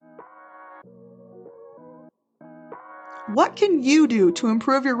What can you do to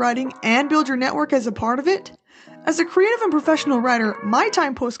improve your writing and build your network as a part of it? As a creative and professional writer, my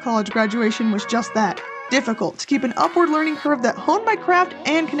time post-college graduation was just that. Difficult to keep an upward learning curve that honed my craft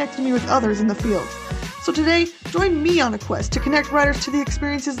and connected me with others in the field. So today, join me on a quest to connect writers to the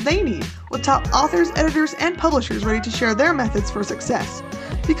experiences they need with top authors, editors, and publishers ready to share their methods for success.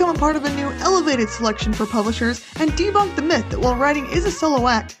 Become a part of a new elevated selection for publishers and debunk the myth that while writing is a solo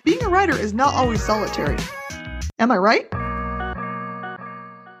act, being a writer is not always solitary. Am I right?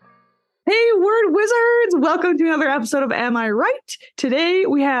 Hey, word wizards! Welcome to another episode of Am I Right? Today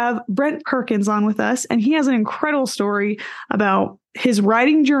we have Brent Perkins on with us, and he has an incredible story about his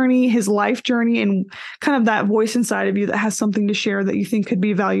writing journey, his life journey, and kind of that voice inside of you that has something to share that you think could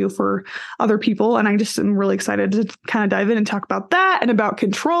be value for other people. And I just am really excited to kind of dive in and talk about that and about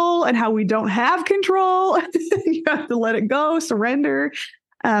control and how we don't have control. You have to let it go, surrender.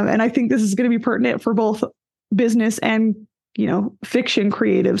 And I think this is going to be pertinent for both business and fiction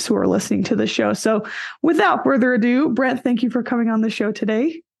creatives who are listening to the show. So without further ado, Brent, thank you for coming on the show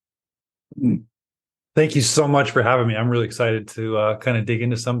today. Thank you so much for having me. I'm really excited to kind of dig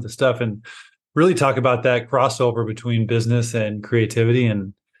into some of the stuff and really talk about that crossover between business and creativity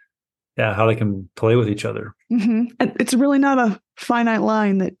and how they can play with each other. Mm-hmm. And it's really not a finite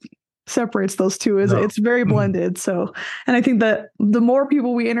line that separates those two. It's very blended. So, and I think that the more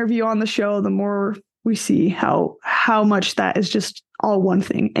people we interview on the show, the more we see how much that is just all one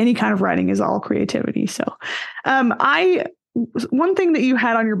thing. Any kind of writing is all creativity. So one thing that you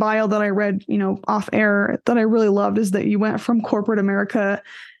had on your bio that I read, off air that I really loved is that you went from corporate America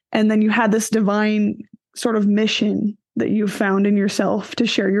and then you had this divine sort of mission that you found in yourself to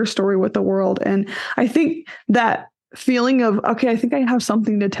share your story with the world. And I think that feeling of, okay, I think I have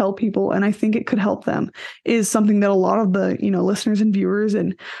something to tell people and I think it could help them is something that a lot of the, listeners and viewers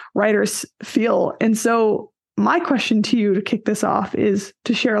and writers feel. And so my question to you to kick this off is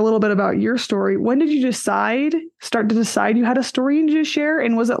to share a little bit about your story. When did you start to decide you had a story to share?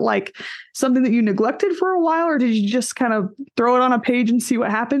 And was it like something that you neglected for a while, or did you just kind of throw it on a page and see what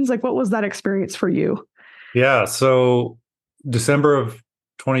happens? Like, what was that experience for you? Yeah. So December of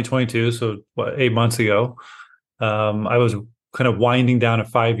 2022, so 8 months ago, I was kind of winding down a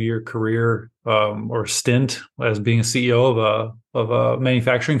 5-year career or stint as being a CEO of a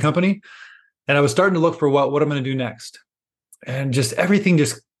manufacturing company. And I was starting to look for what I'm going to do next. And just everything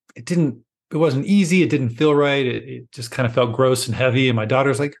it wasn't easy. It didn't feel right. It just kind of felt gross and heavy. And my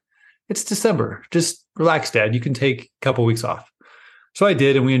daughter's like, it's December. Just relax, Dad. You can take a couple of weeks off. So I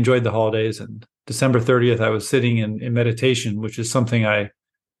did, and we enjoyed the holidays. And December 30th, I was sitting in meditation, which is something I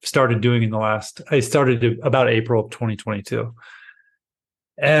started doing I started about April of 2022.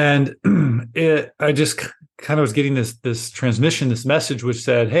 And I just kind of was getting this transmission, this message, which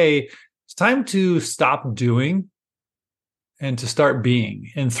said, hey, it's time to stop doing and to start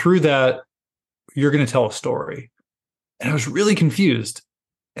being. And through that, you're going to tell a story. And I was really confused.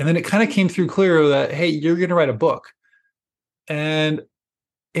 And then it kind of came through clear that, hey, you're going to write a book. And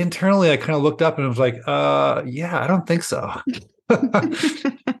internally, I kind of looked up and I was like, I don't think so.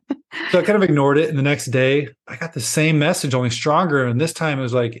 So I kind of ignored it. And the next day, I got the same message, only stronger. And this time it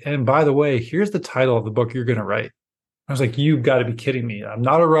was like, and by the way, here's the title of the book you're going to write. I was like, you've got to be kidding me. I'm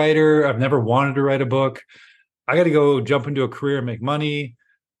not a writer. I've never wanted to write a book. I got to go jump into a career and make money.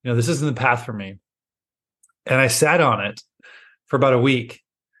 This isn't the path for me. And I sat on it for about a week.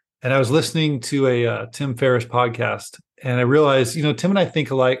 And I was listening to a Tim Ferriss podcast. And I realized, Tim and I think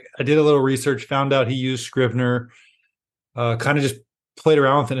alike. I did a little research, found out he used Scrivener, kind of just played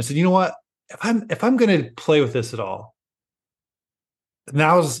around with it. And I said, you know what? If I'm going to play with this at all,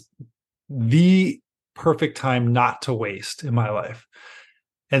 now's the perfect time not to waste in my life.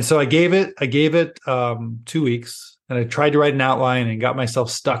 And so I gave it 2 weeks, and I tried to write an outline and got myself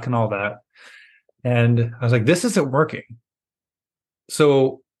stuck in all that. And I was like, this isn't working.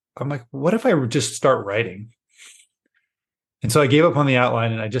 So I'm like, what if I just start writing? And so I gave up on the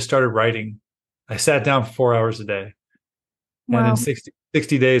outline and I just started writing. I sat down for 4 hours a day. Wow. And in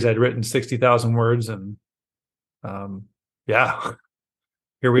 60 days, I'd written 60,000 words. And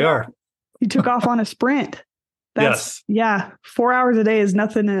here we are. You took off on a sprint. Yes. Yeah. 4 hours a day is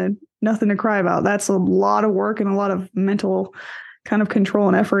nothing to cry about. That's a lot of work and a lot of mental kind of control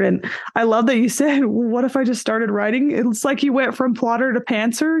and effort. And I love that you said, what if I just started writing? It's like you went from plotter to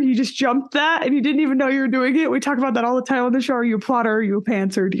pantser. You just jumped that and you didn't even know you were doing it. We talk about that all the time on the show. Are you a plotter? Are you a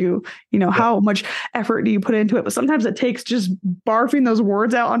pantser? Do you, how much effort do you put into it? But sometimes it takes just barfing those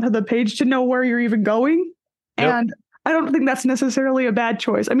words out onto the page to know where you're even going. Yep. And I don't think that's necessarily a bad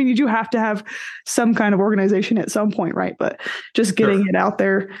choice. I mean, you do have to have some kind of organization at some point, right? But just getting it out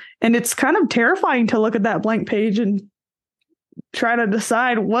there. And it's kind of terrifying to look at that blank page and try to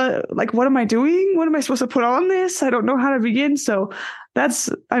decide what am I doing? What am I supposed to put on this? I don't know how to begin. So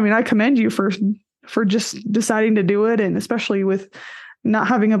I commend you for just deciding to do it. And especially with not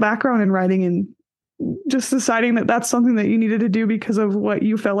having a background in writing and just deciding that that's something that you needed to do because of what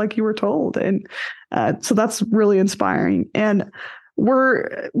you felt like you were told. And so that's really inspiring. And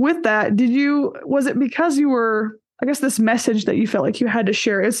with that, was it because you were, I guess, this message that you felt like you had to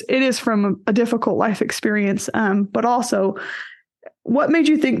share, it is from a difficult life experience, but also what made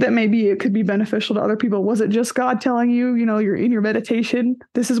you think that maybe it could be beneficial to other people? Was it just God telling you, you're in your meditation,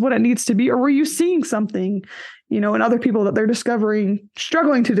 this is what it needs to be? Or were you seeing something, in other people that they're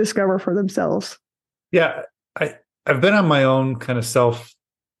struggling to discover for themselves? Yeah, I've been on my own kind of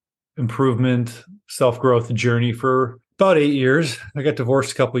self-improvement, self-growth journey for about 8 years. I got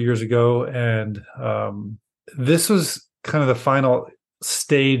divorced a couple of years ago, and this was kind of the final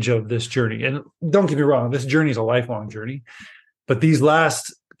stage of this journey. And don't get me wrong, this journey is a lifelong journey. But these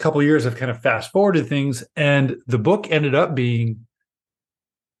last couple of years have kind of fast forwarded things, and the book ended up being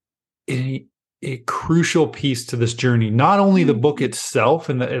a crucial piece to this journey. Not only the book itself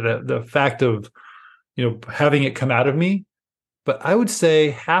and the fact of having it come out of me, but I would say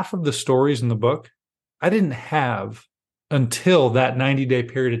half of the stories in the book I didn't have until that 90-day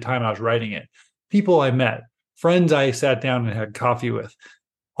period of time I was writing it. People I met, friends I sat down and had coffee with.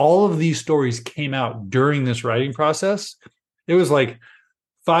 All of these stories came out during this writing process. It was like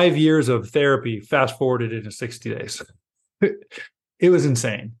 5 years of therapy fast forwarded into 60 days. It was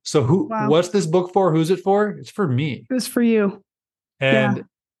insane. So Wow. What's this book for? Who's it for? It's for me. It was for you. And,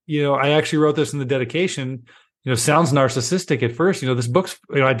 I actually wrote this in the dedication, sounds narcissistic at first. This book's,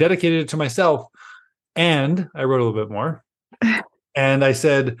 I dedicated it to myself, and I wrote a little bit more. And I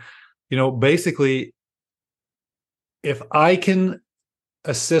said, basically, if I can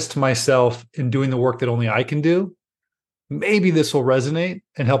assist myself in doing the work that only I can do, maybe this will resonate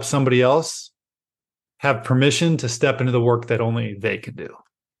and help somebody else have permission to step into the work that only they can do.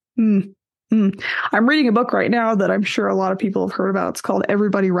 I'm reading a book right now that I'm sure a lot of people have heard about. It's called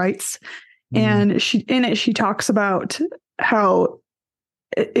Everybody Writes. And she talks about how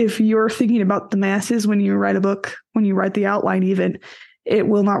if you're thinking about the masses when you write a book, when you write the outline even, it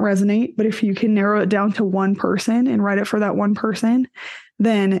will not resonate. But if you can narrow it down to one person and write it for that one person,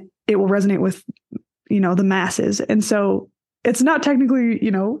 then it will resonate with, the masses. And so it's not technically,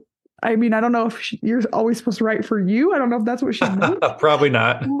 I don't know if you're always supposed to write for you. I don't know if that's what she meant. Probably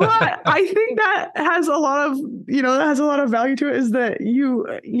not. But I think that has a lot of value to it, is that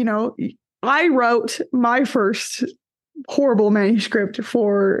I wrote my first horrible manuscript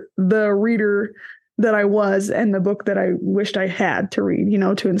for the reader that I was and the book that I wished I had to read,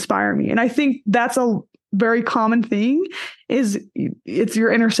 to inspire me. And I think that's a very common thing, is it's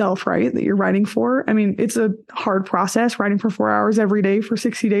your inner self, right, that you're writing for. It's a hard process. Writing for 4 hours every day for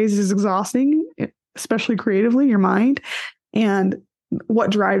 60 days is exhausting, especially creatively, your mind. And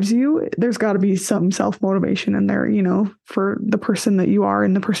what drives you, there's got to be some self-motivation in there, for the person that you are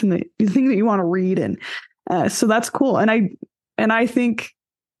and the person that you think that you want to read. And so that's cool. And I think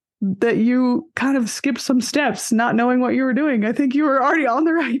that you kind of skipped some steps, not knowing what you were doing. I think you were already on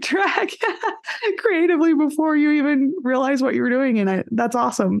the right track creatively before you even realized what you were doing. And that's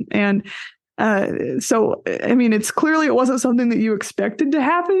awesome. And so, it's clearly it wasn't something that you expected to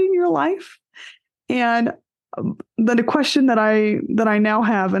happen in your life. And the question that I now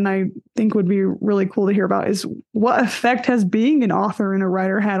have, and I think would be really cool to hear about, is what effect has being an author and a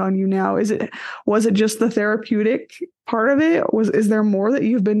writer had on you now? Was it just the therapeutic part of it? Is there more that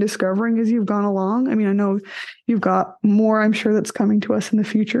you've been discovering as you've gone along? I know you've got more, I'm sure, that's coming to us in the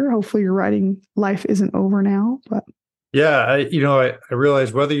future. Hopefully your writing life isn't over now, but. Yeah. I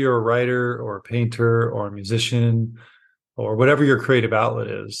realize whether you're a writer or a painter or a musician or whatever your creative outlet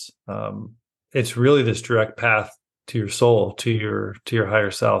is, it's really this direct path to your soul, to your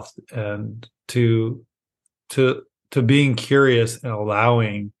higher self, and to being curious and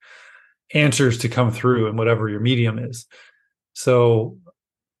allowing answers to come through in whatever your medium is. So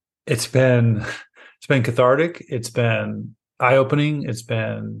it's been cathartic. It's been eye-opening. It's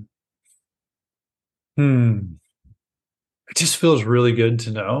been, it just feels really good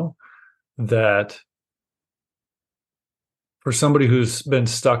to know that for somebody who's been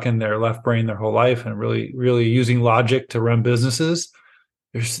stuck in their left brain their whole life and really, really using logic to run businesses,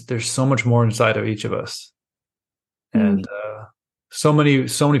 there's so much more inside of each of us. And so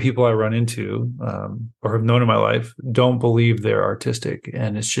many people I run into or have known in my life don't believe they're artistic,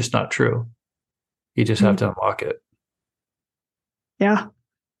 and it's just not true. You just have to unlock it. Yeah.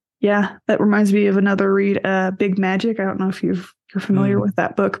 That reminds me of another read, Big Magic. I don't know if you're familiar with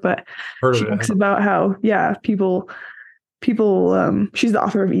that book, but she talks about how, people she's the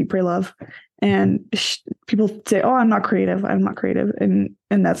author of Eat, Pray, Love. And people say, oh, I'm not creative. And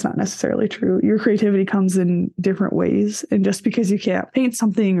that's not necessarily true. Your creativity comes in different ways. And just because you can't paint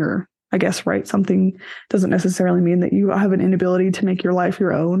something or I guess write something doesn't necessarily mean that you have an inability to make your life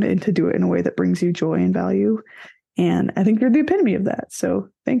your own and to do it in a way that brings you joy and value. And I think you're the epitome of that. So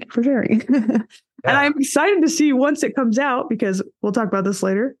thank you for sharing. And I'm excited to see once it comes out, because we'll talk about this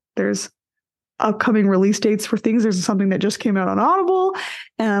later. There's upcoming release dates for things. There's something that just came out on Audible,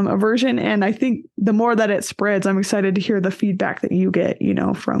 a version. And I think the more that it spreads, I'm excited to hear the feedback that you get,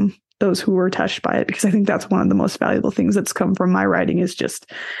 from those who were touched by it, because I think that's one of the most valuable things that's come from my writing is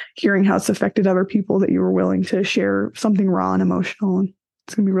just hearing how it's affected other people, that you were willing to share something raw and emotional. And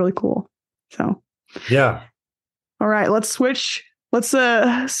it's going to be really cool. So, yeah. All right, let's switch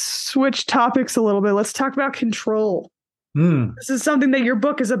topics a little bit. Let's talk about control. This is something that your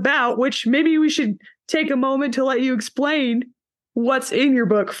book is about, which maybe we should take a moment to let you explain what's in your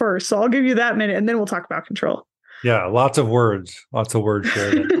book first. So I'll give you that minute and then we'll talk about control. Yeah, lots of words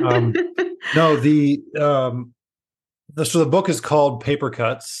shared. So the book is called Paper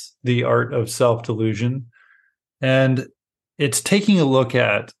Cuts: The Art of Self-Delusion. And it's taking a look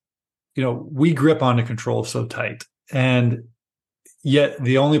at, we grip onto control so tight. And yet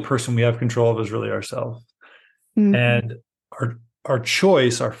the only person we have control of is really ourselves. Mm-hmm. And our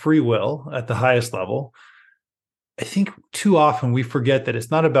choice, our free will at the highest level, I think too often we forget that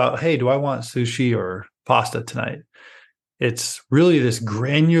it's not about, hey, do I want sushi or pasta tonight? It's really this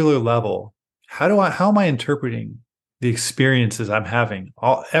granular level. How am I interpreting the experiences I'm having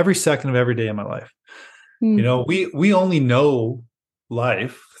every second of every day in my life? Mm-hmm. We only know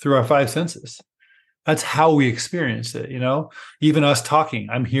life through our five senses. That's how we experience it. Even us talking,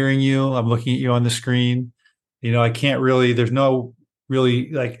 I'm hearing you, I'm looking at you on the screen. I can't really, there's no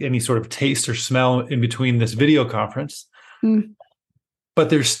really like any sort of taste or smell in between this video conference. Mm. But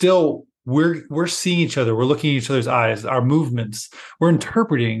there's still, we're seeing each other. We're looking at each other's eyes, our movements. We're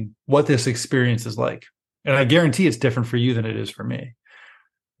interpreting what this experience is like. And I guarantee it's different for you than it is for me.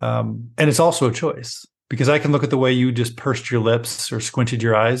 And it's also a choice, because I can look at the way you just pursed your lips or squinted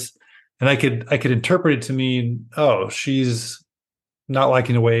your eyes, and I could interpret it to mean, oh, she's not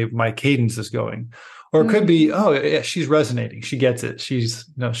liking the way my cadence is going. Or it could be, oh, yeah, she's resonating. She gets it. She's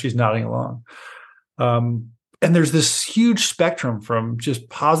nodding along. And there's this huge spectrum from just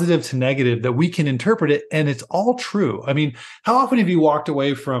positive to negative that we can interpret it, and it's all true. I mean, how often have you walked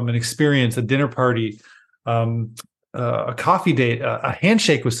away from an experience, a dinner party, a coffee date, a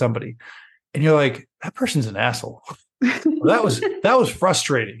handshake with somebody, and you're like, that person's an asshole. Well, that was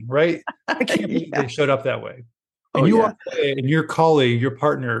frustrating, right? I can't believe they showed up that way. And you walk away, and your colleague, your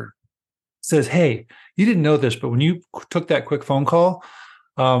partner says, hey, you didn't know this, but when you took that quick phone call,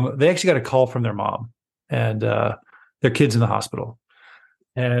 they actually got a call from their mom and their kid's in the hospital.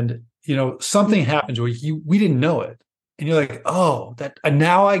 And, something happens where we didn't know it. And you're like, oh, and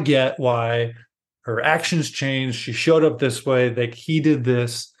now I get why her actions changed. She showed up this way, he did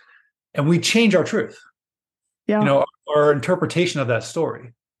this. And we change our truth. Yeah. Our interpretation of that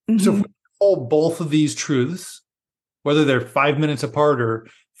story. Mm-hmm. So if we hold both of these truths, whether they're 5 minutes apart or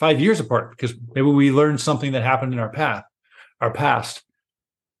 5 years apart, because maybe we learned something that happened in our past,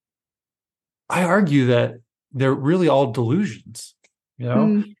 I argue that they're really all delusions.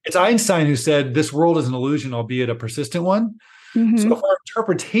 It's Einstein who said this world is an illusion, albeit a persistent one. Mm-hmm. So if our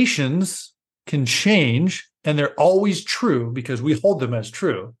interpretations can change and they're always true because we hold them as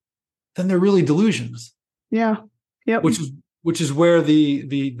true, then they're really delusions. Yeah. Yep. Which is where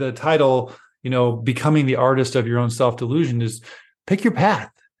the title, becoming the artist of your own self-delusion, is pick your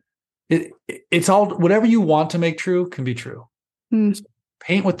path. It's all, whatever you want to make true can be true. Mm. So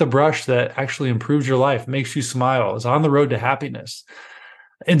paint with the brush that actually improves your life, makes you smile, is on the road to happiness,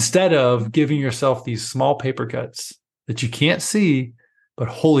 instead of giving yourself these small paper cuts that you can't see, but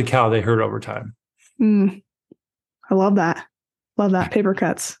holy cow, they hurt over time. Mm. I love that. Love that. Paper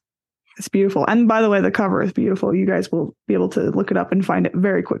cuts. It's beautiful. And by the way, the cover is beautiful. You guys will be able to look it up and find it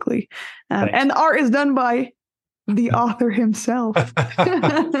very quickly. And the art is done by the author himself,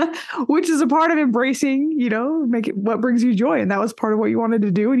 which is a part of embracing, make it what brings you joy. And that was part of what you wanted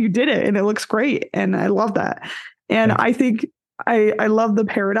to do. And you did it. And it looks great. And I love that. And I think I love the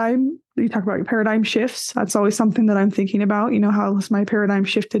paradigm. You talk about your paradigm shifts. That's always something that I'm thinking about. How has my paradigm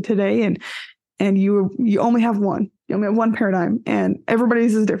shifted today? And you only have one. You only have one paradigm, and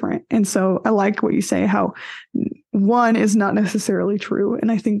everybody's is different. And so I like what you say, how one is not necessarily true.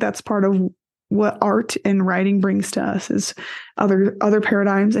 And I think that's part of what art and writing brings to us, is other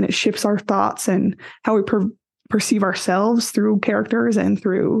paradigms, and it shifts our thoughts and how we perceive ourselves through characters and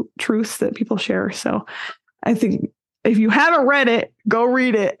through truths that people share. So I think if you haven't read it, go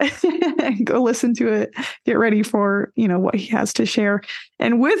read it, go listen to it, get ready for, what he has to share.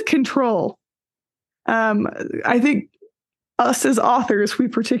 And with control, I think us as authors, we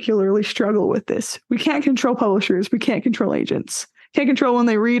particularly struggle with this. We can't control publishers. We can't control agents. Can't control when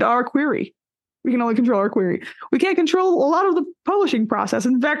they read our query. We can only control our query. We can't control a lot of the publishing process.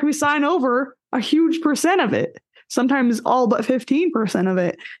 In fact, we sign over a huge percent of it. Sometimes all but 15% of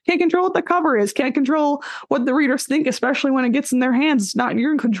it. Can't control what the cover is. Can't control what the readers think, especially when it gets in their hands. It's not in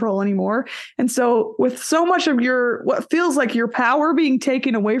your control anymore. And so with so much of what feels like your power being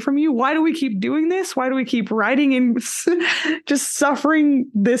taken away from you, why do we keep doing this? Why do we keep writing and just suffering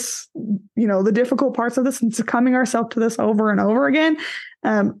this, the difficult parts of this and succumbing ourselves to this over and over again?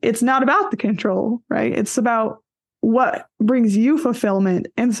 It's not about the control, right? It's about what brings you fulfillment.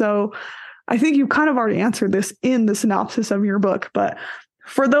 And so I think you kind of already answered this in the synopsis of your book, but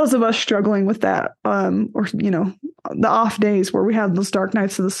for those of us struggling with that, or the off days where we have those dark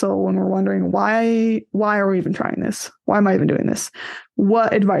nights of the soul and we're wondering why are we even trying this? Why am I even doing this?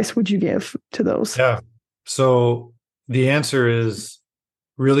 What advice would you give to those? Yeah. So the answer is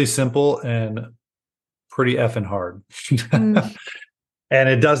really simple and pretty effing hard. And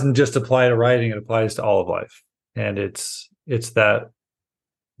it doesn't just apply to writing, it applies to all of life. And it's that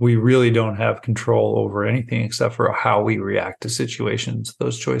we really don't have control over anything except for how we react to situations,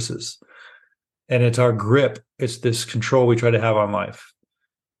 those choices. And it's our grip. It's this control we try to have on life,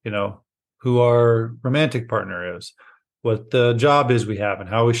 who our romantic partner is, what the job is we have and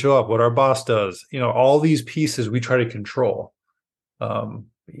how we show up, what our boss does, all these pieces we try to control.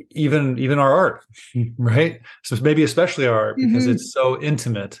 Even our art, right? So maybe especially our art because it's so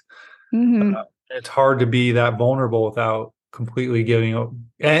intimate. It's hard to be that vulnerable without completely giving up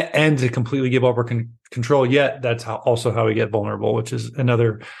and to completely give over control. Yet that's also how we get vulnerable, which is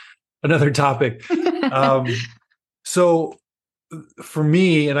another topic. So for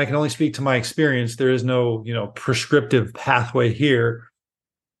me, and I can only speak to my experience, there is no, prescriptive pathway here.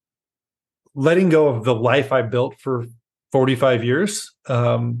 Letting go of the life I built for 45 years,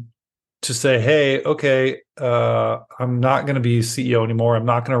 to say, hey, okay, I'm not going to be CEO anymore. I'm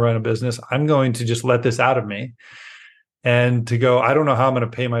not going to run a business. I'm going to just let this out of me. And to go, I don't know how I'm going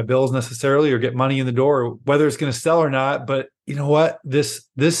to pay my bills necessarily or get money in the door, or whether it's going to sell or not. But you know what? This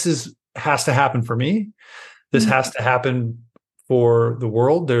has to happen for me. This has to happen for the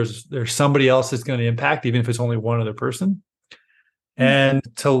world. There's somebody else that's going to impact, even if it's only one other person. And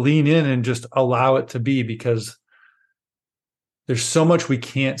to lean in and just allow it to be, because there's so much we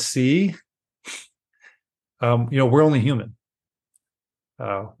can't see. We're only human.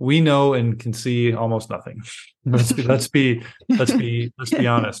 We know and can see almost nothing. Let's be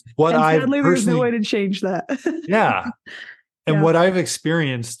honest. What and I sadly, there's no way to change that. Yeah. And what I've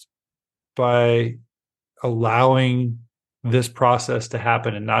experienced by allowing this process to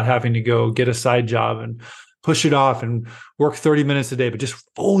happen and not having to go get a side job and push it off and work 30 minutes a day, but just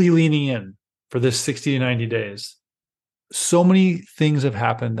fully leaning in for this 60 to 90 days. So many things have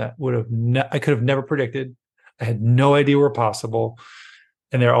happened that I could have never predicted. I had no idea were possible.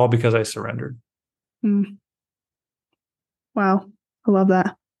 And they're all because I surrendered. Wow. I love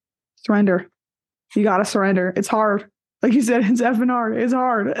that. Surrender. You got to surrender. It's hard. Like you said, it's effing hard. It's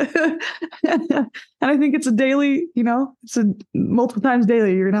hard. And I think it's a daily, it's a multiple times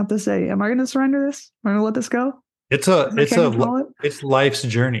daily. You're going to have to say, am I going to surrender this? Am I going to let this go? It's life's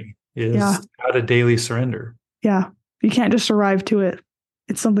journey is how to daily surrender. Yeah. You can't just arrive to it.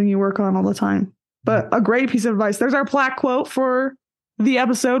 It's something you work on all the time. But a great piece of advice. There's our plaque quote for the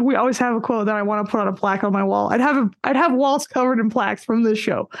episode. We always have a quote that I want to put on a plaque on my wall. I'd have walls covered in plaques from this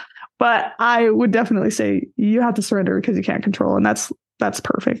show, but I would definitely say you have to surrender because you can't control, and that's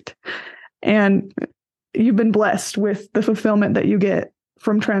perfect. And you've been blessed with the fulfillment that you get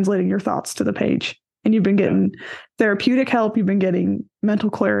from translating your thoughts to the page, and you've been getting therapeutic help. You've been getting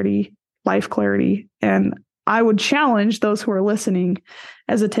mental clarity, life clarity, and I would challenge those who are listening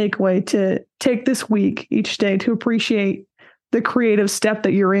as a takeaway to take this week each day to appreciate the creative step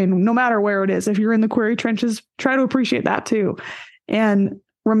that you're in, no matter where it is. If you're in the query trenches, try to appreciate that too. And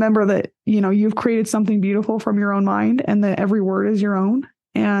remember that, you've created something beautiful from your own mind and that every word is your own,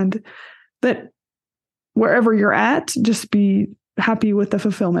 and that wherever you're at, just be happy with the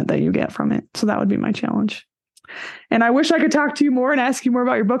fulfillment that you get from it. So that would be my challenge. And I wish I could talk to you more and ask you more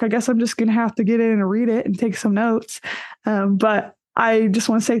about your book. I guess I'm just going to have to get in and read it and take some notes. But I just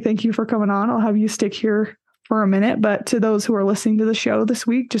want to say thank you for coming on. I'll have you stick here for a minute. But to those who are listening to the show this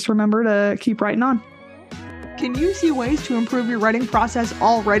week, just remember to keep writing on. Can you see ways to improve your writing process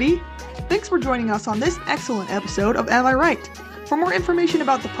already? Thanks for joining us on this excellent episode of Am I Right? For more information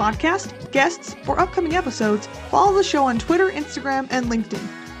about the podcast, guests, or upcoming episodes, follow the show on Twitter, Instagram, and LinkedIn.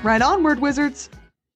 Right on, Word Wizards!